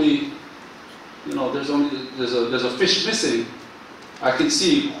there's a fish missing, I can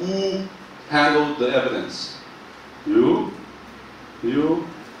see who handled the evidence. You,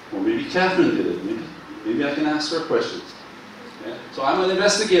 or maybe Catherine did it. Maybe I can ask her questions. Okay? So I'm an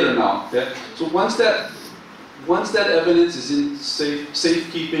investigator now. Okay? So once that evidence is in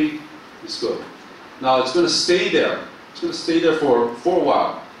safekeeping, it's good. Now it's going to stay there. It's going to stay there for a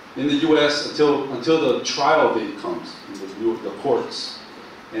while in the U.S. until the trial date comes in the courts.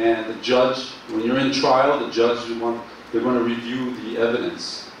 And the judge, when you're in trial, the judge they're going to review the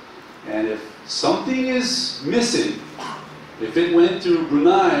evidence. And if something is missing, if it went to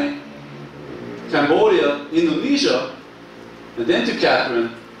Brunei, Cambodia, Indonesia, and then to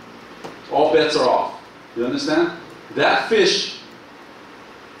Catherine, all bets are off. You understand? That fish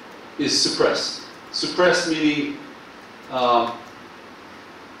is suppressed. Suppressed meaning not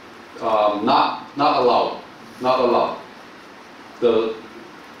allowed. Not allowed. The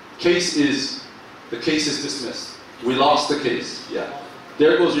case is dismissed. We lost the case. Yeah.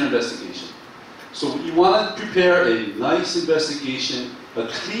 There goes your investigation. So you want to prepare a nice investigation, a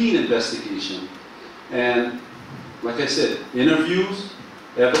clean investigation, and like I said, interviews,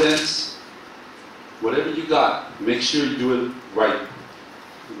 evidence, whatever you got, make sure you do it right,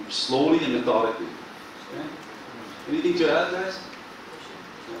 slowly and methodically. Okay? Anything to add, guys?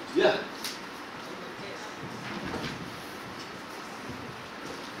 Yeah.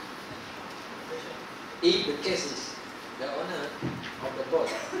 If the case is the owner of the boat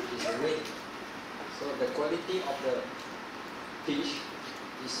is away, so the quality of the fish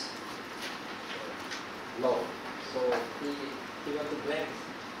is low. So he want to blame.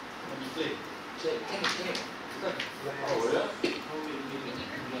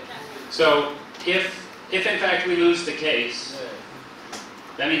 So if in fact we lose the case,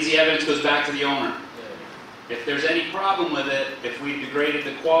 that means the evidence goes back to the owner. If there's any problem with it, if we degraded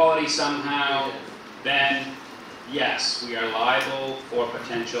the quality somehow, then yes, we are liable for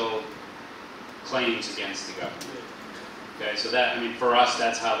potential claims against the government. Okay, so that, I mean, for us,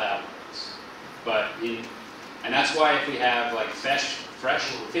 that's how that works. But and that's why if we have like fresh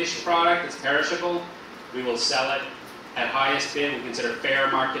fish product that's perishable, we will sell it at highest bid. We consider fair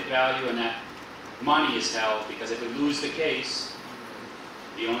market value, and that money is held because if we lose the case,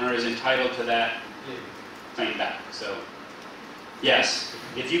 the owner is entitled to that claim back. So yes,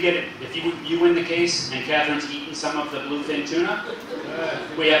 if you win the case and Catherine's eaten some of the bluefin tuna,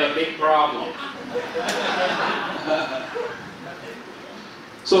 we have a big problem.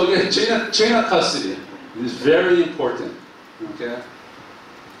 So again, chain of custody is very important, okay?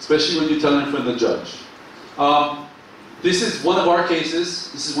 Especially when you're telling in front of the judge. This is one of our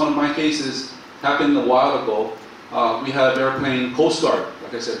cases. This is one of my cases. Happened a while ago. We have airplane Coast Guard,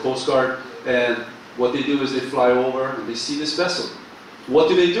 like I said, Coast Guard, and what they do is they fly over and they see this vessel. What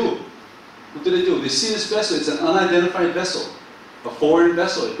do they do? What do they do? They see this vessel. It's an unidentified vessel, a foreign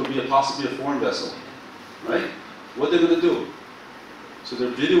vessel. It could be possibly a foreign vessel, right? What they're going to do? So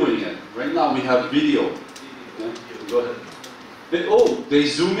they're videoing it. Right now we have video. Okay? Go ahead. They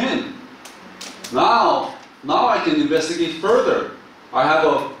zoom in. Now I can investigate further. I have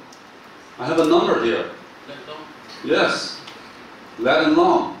a number here. Yes, Latin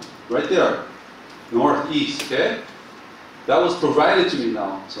long, right there, northeast. Okay, that was provided to me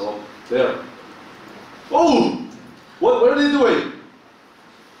now. So there. Oh, what are they doing?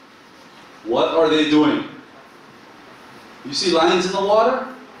 What are they doing? You see lines in the water?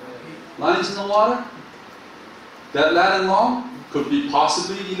 Lines in the water? That Latin long could be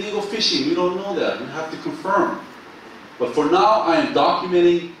possibly illegal fishing. We don't know that. We have to confirm. But for now, I am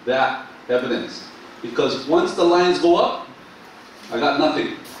documenting that evidence. Because once the lines go up, I got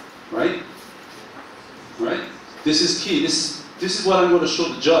nothing. Right? Right? This is key. This is what I'm going to show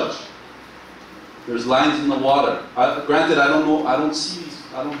the judge. There's lines in the water. Granted, I don't know. I don't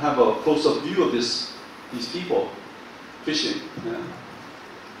have a close-up view of these people fishing. Yeah.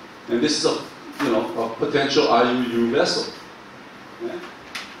 And this is a potential IUU vessel. Yeah.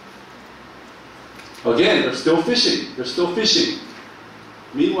 Again, they're still fishing. They're still fishing.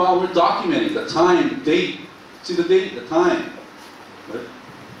 Meanwhile, we're documenting the time, date. See the date, the time. Right?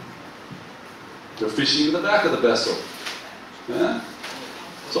 They're fishing in the back of the vessel. Yeah?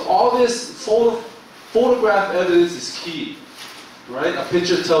 So all this photograph evidence is key. Right? A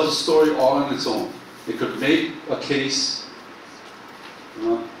picture tells a story all on its own. It could make a case.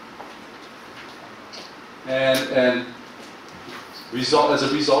 And as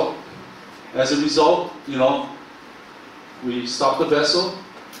a result, we stopped the vessel.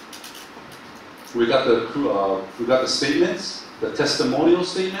 We got the statements, the testimonial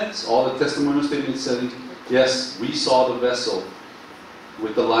statements. All the testimonial statements saying, yes, we saw the vessel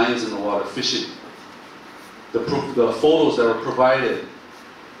with the lines in the water fishing. The photos that were provided.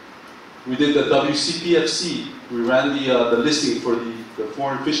 We did the WCPFC. We ran the listing for the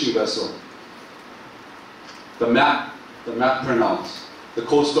foreign fishing vessel. The map printouts. The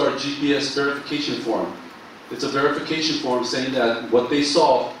Coast Guard GPS verification form. It's a verification form saying that what they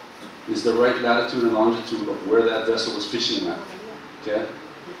saw is the right latitude and longitude of where that vessel was fishing at. Okay?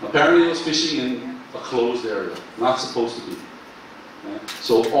 Apparently it was fishing in a closed area, not supposed to be. Okay?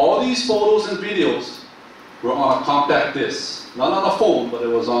 So all these photos and videos were on a compact disc. Not on a phone, but it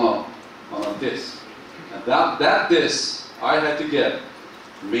was on a disc. And that disc I had to get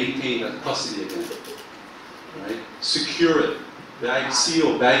maintain that custody again, right? Secure it, bag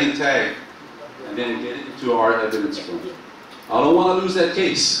seal, bag and tag, and then get it into our evidence room. I don't want to lose that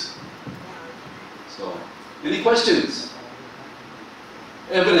case. So, any questions?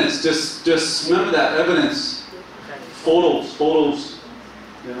 Evidence, just remember that, evidence. Photos,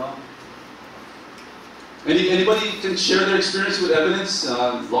 you know. Anybody can share their experience with evidence?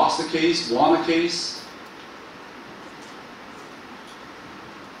 Lost a case, won a case?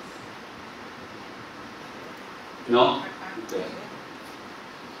 No? Okay.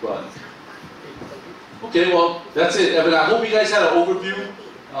 But, okay, well, that's it, Evan. I hope you guys had an overview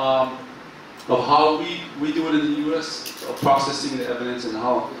of how we do it in the U.S., processing the evidence and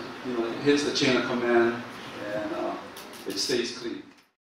how, you know, it hits the chain of command and it stays clean.